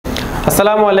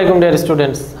Assalamu alaikum dear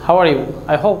students, how are you?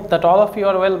 I hope that all of you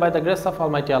are well by the grace of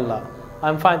Almighty Allah. I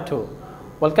am fine too.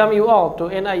 Welcome you all to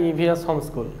NIEVS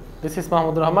Homeschool. This is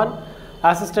Mahmudur Rahman,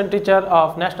 Assistant Teacher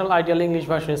of National Ideal English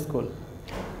Version School.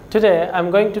 Today I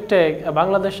am going to take a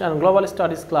Bangladesh and Global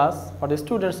Studies class for the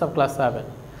students of class 7.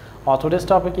 Our today's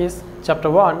topic is Chapter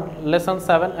 1, Lesson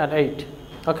 7 and 8.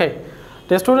 Okay,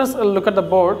 the students look at the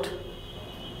board.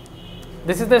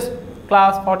 This is the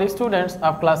class for the students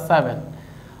of class 7.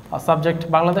 Subject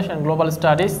Bangladesh and Global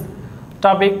Studies,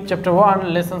 topic Chapter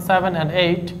 1, Lesson 7 and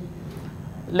 8,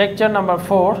 lecture number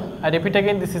 4. I repeat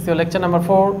again, this is your lecture number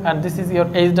 4 and this is your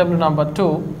HW number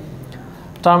 2,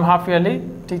 term half yearly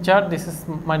teacher. This is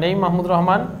my name Mahmudur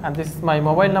Rahman and this is my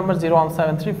mobile number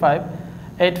 01735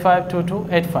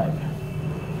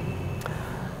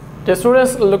 852285. The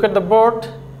students look at the board.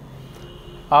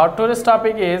 Our today's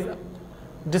topic is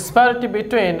disparity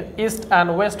between East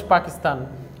and West Pakistan.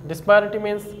 Disparity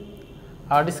means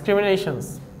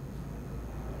discriminations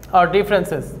or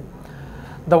differences.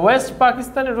 The West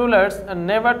Pakistani rulers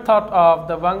never thought of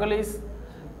the Bengalis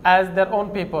as their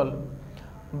own people.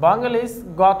 Bengalis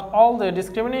got all the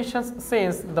discriminations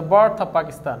since the birth of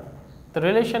Pakistan. The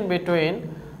relation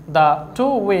between the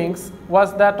two wings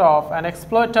was that of an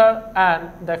exploiter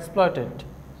and the exploited.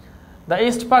 The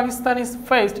East Pakistanis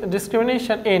faced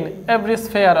discrimination in every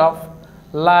sphere of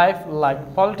life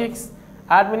like politics,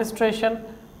 administration,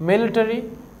 military,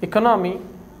 economy,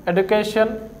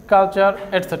 education, culture,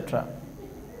 etc.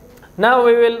 Now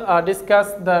we will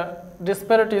discuss the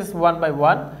disparities one by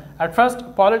one. At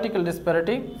first, political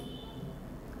disparity.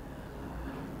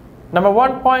 Number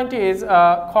 1 point is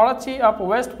Karachi of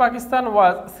West Pakistan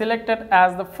was selected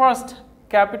as the first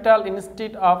capital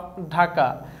instead of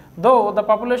Dhaka. Though the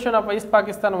population of East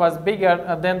Pakistan was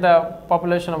bigger than the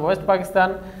population of West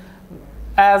Pakistan,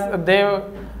 as the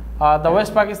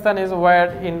West Pakistanis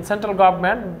were in central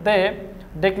government, they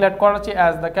declared Karachi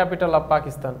as the capital of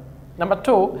Pakistan. Number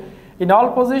 2, in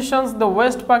all positions, the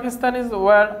West Pakistanis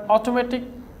were automatic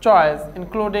choice,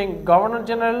 including Governor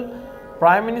General,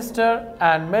 Prime Minister,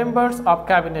 and members of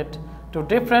cabinet to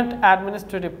different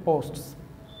administrative posts.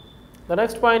 The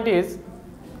next point is,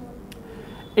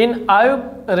 in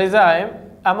Ayub regime,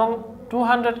 among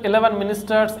 211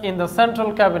 ministers in the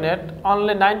central cabinet,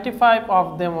 only 95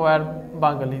 of them were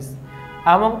Bengalis.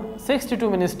 Among 62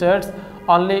 ministers,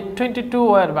 only 22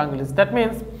 were Bengalis. That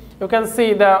means you can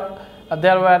see there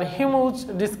were huge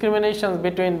discriminations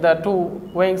between the two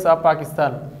wings of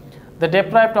Pakistan. They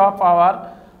deprived of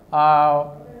our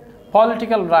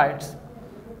political rights.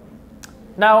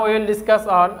 Now we will discuss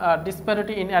on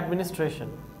disparity in administration.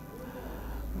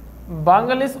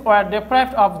 Bengalis were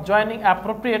deprived of joining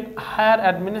appropriate higher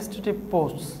administrative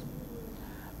posts.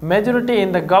 Majority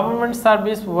in the government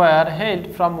service were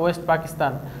hailed from West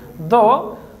Pakistan,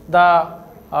 though the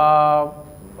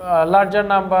larger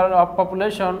number of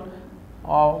population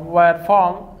were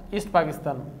from East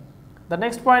Pakistan. The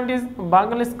next point is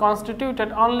Bengalis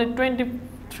constituted only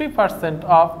 23%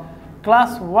 of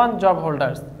class 1 job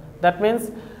holders. That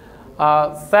means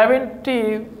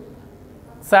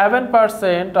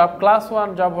 77% of class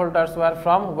 1 job holders were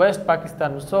from West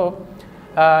Pakistan. So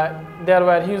there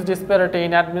were huge disparity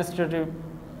in administrative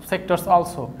sectors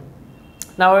also.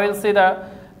 Now we will see the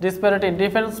disparity in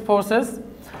defense forces.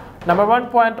 Number 1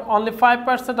 point, only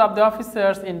 5% of the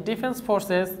officers in defense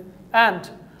forces and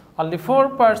only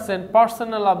 4%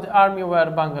 personnel of the army were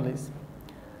Bengalis.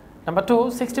 Number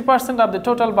 2, 60% of the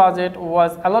total budget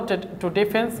was allotted to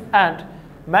defense and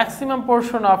maximum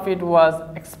portion of it was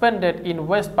expended in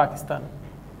West Pakistan.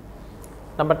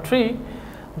 Number 3,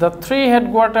 the 3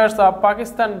 headquarters of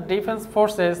Pakistan Defense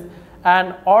Forces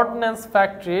and ordnance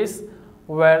factories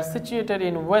were situated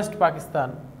in West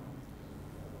Pakistan.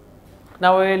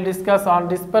 Now we will discuss on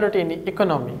disparity in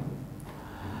economy.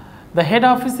 The head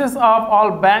offices of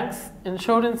all banks,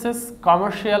 insurances,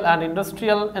 commercial and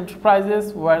industrial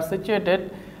enterprises were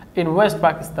situated in West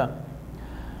Pakistan.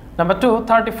 Number 2,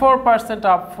 34%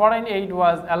 of foreign aid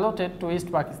was allotted to East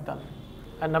Pakistan.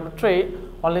 And number 3,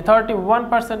 only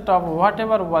 31% of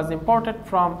whatever was imported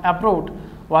from abroad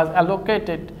was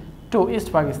allocated to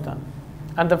East Pakistan.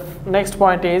 And the next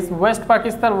point is West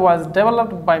Pakistan was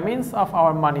developed by means of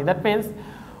our money. That means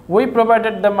we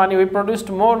provided the money, we produced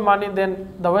more money than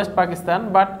the West Pakistan,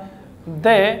 but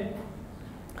they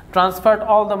transferred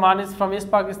all the monies from East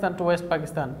Pakistan to West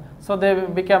Pakistan. So they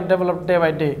became developed day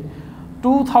by day.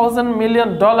 $2,000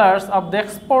 million of the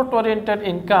export-oriented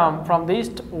income from the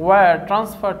East were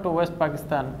transferred to West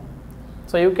Pakistan.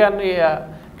 So you can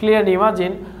clearly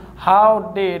imagine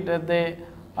how did they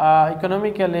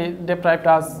economically deprived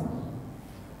us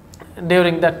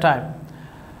during that time.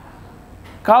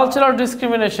 Cultural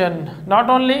discrimination, not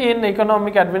only in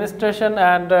economic administration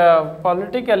and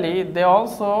politically, they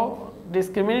also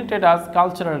discriminated us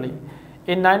culturally.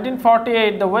 In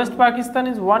 1948, the West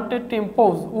Pakistanis wanted to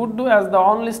impose Urdu as the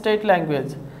only state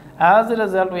language. As a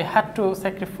result, we had to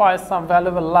sacrifice some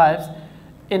valuable lives.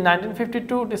 In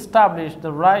 1952, to establish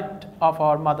the right of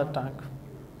our mother tongue.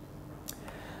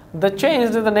 They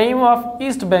changed the name of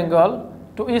East Bengal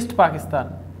to East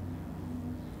Pakistan.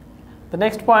 The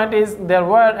next point is there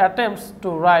were attempts to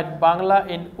write Bangla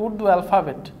in Urdu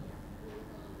alphabet.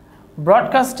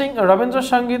 Broadcasting Rabindra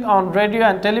Sangeet on radio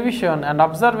and television and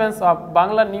observance of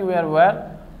Bangla New Year were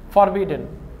forbidden.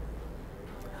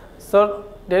 So,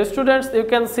 dear students, you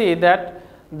can see that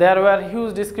there were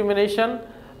huge discrimination,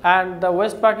 and the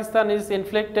West Pakistanis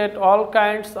inflicted all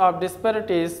kinds of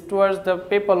disparities towards the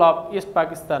people of East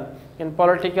Pakistan in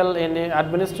political, in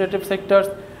administrative sectors,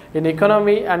 in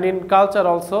economy and in culture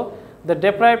also. They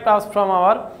deprived us from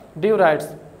our due rights.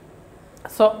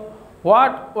 So,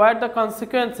 what were the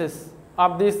consequences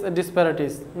of these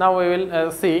disparities? Now we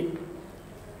will see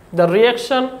the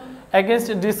reaction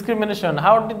against discrimination.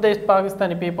 How did the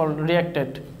Pakistani people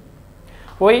reacted?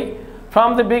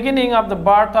 From the beginning of the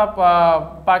birth of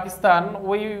Pakistan,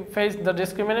 we faced the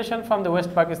discrimination from the West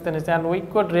Pakistanis, and we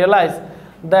could realize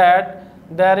that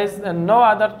there is no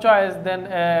other choice than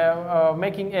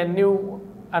making a new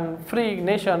and free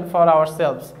nation for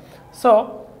ourselves.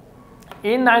 So,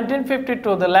 in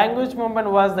 1952, the language movement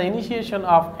was the initiation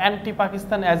of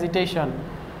anti-Pakistan agitation.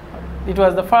 It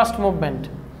was the first movement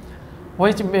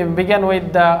which began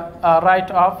with the right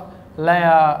of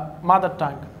mother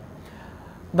tongue.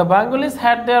 The Bengalis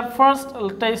had their first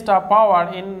taste of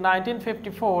power in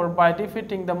 1954 by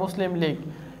defeating the Muslim League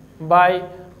by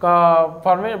the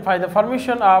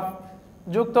formation of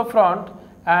Jukto Front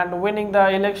and winning the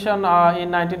election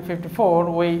in 1954.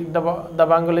 The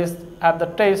Bengalis have the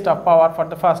taste of power for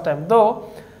the first time. Though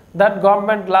that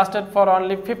government lasted for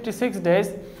only 56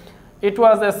 days, it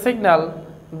was a signal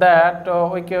that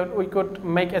we could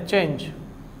make a change.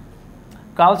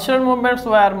 Cultural movements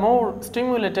were more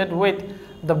stimulated with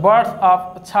the birth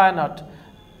of Ch-1.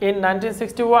 In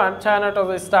 1961, Ch-1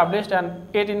 was established, and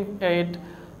it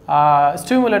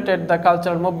stimulated the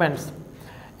cultural movements.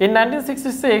 In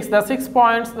 1966, the 6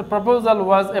 points proposal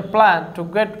was a plan to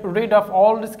get rid of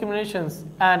all discriminations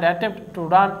and attempt to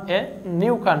run a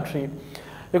new country.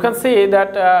 You can see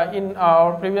that in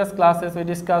our previous classes we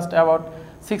discussed about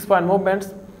 6-point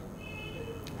movements.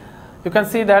 You can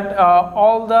see that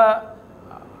all the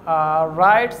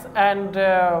rights and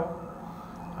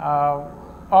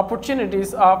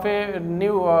opportunities of a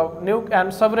new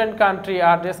and sovereign country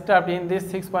are described in this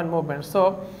 6-point movement.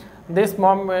 So, this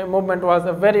movement was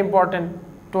very important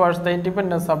towards the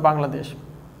independence of Bangladesh.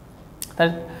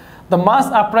 The mass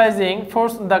uprising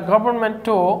forced the government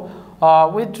to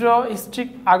withdraw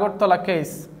strict Agartala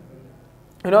case.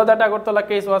 You know that Agartala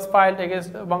case was filed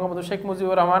against Mahmudur Sheikh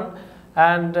Rahman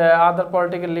and other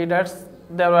political leaders.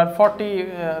 There were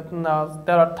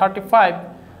 35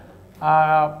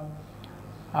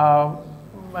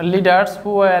 leaders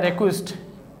who were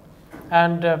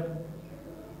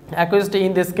accused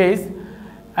in this case,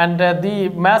 and the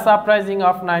mass uprising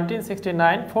of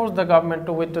 1969 forced the government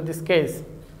to withdraw this case.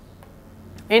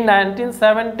 In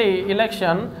 1970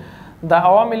 election, the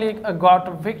Awami League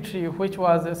got victory, which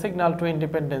was a signal to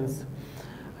independence.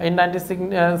 In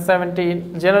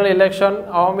 1970 general election,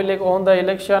 Awami League won the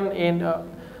election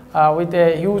with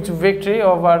a huge victory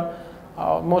over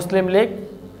Muslim League.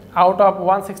 Out of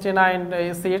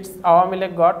 169 seats, Awami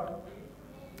League got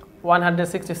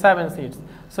 167 seats.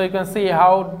 So you can see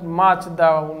how much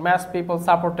the mass people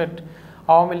supported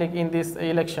Awami League in this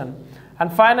election.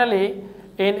 And finally,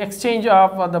 in exchange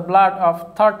of the blood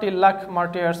of 30 lakh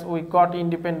martyrs, we got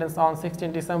independence on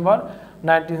 16 December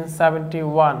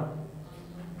 1971.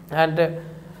 And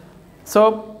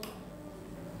so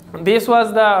this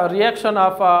was the reaction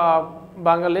of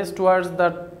Bengalis towards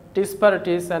the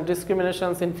disparities and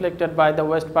discriminations inflicted by the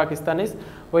West Pakistanis.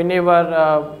 We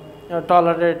never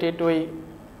tolerated it. We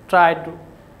tried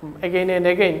again and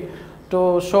again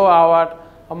to show our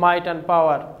might and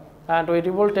power, and we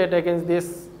revolted against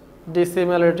these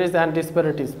dissimilarities and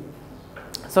disparities.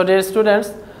 So dear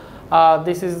students,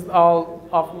 this is all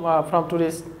of, from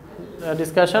today's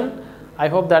discussion. I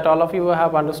hope that all of you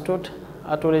have understood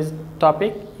today's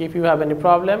topic. If you have any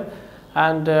problem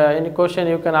and any question,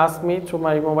 you can ask me through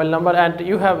my mobile number, and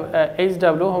you have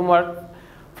HW homework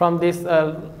from this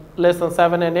lesson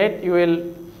 7 and 8. You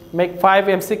will make 5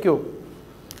 MCQ,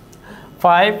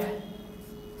 5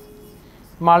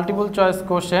 multiple choice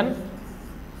question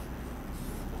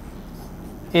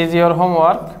is your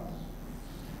homework.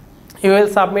 You will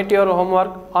submit your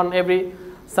homework on every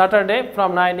Saturday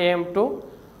from 9 a.m. to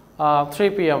 3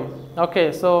 p.m.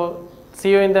 Okay, so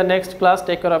see you in the next class.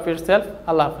 Take care of yourself.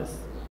 Allah Hafiz.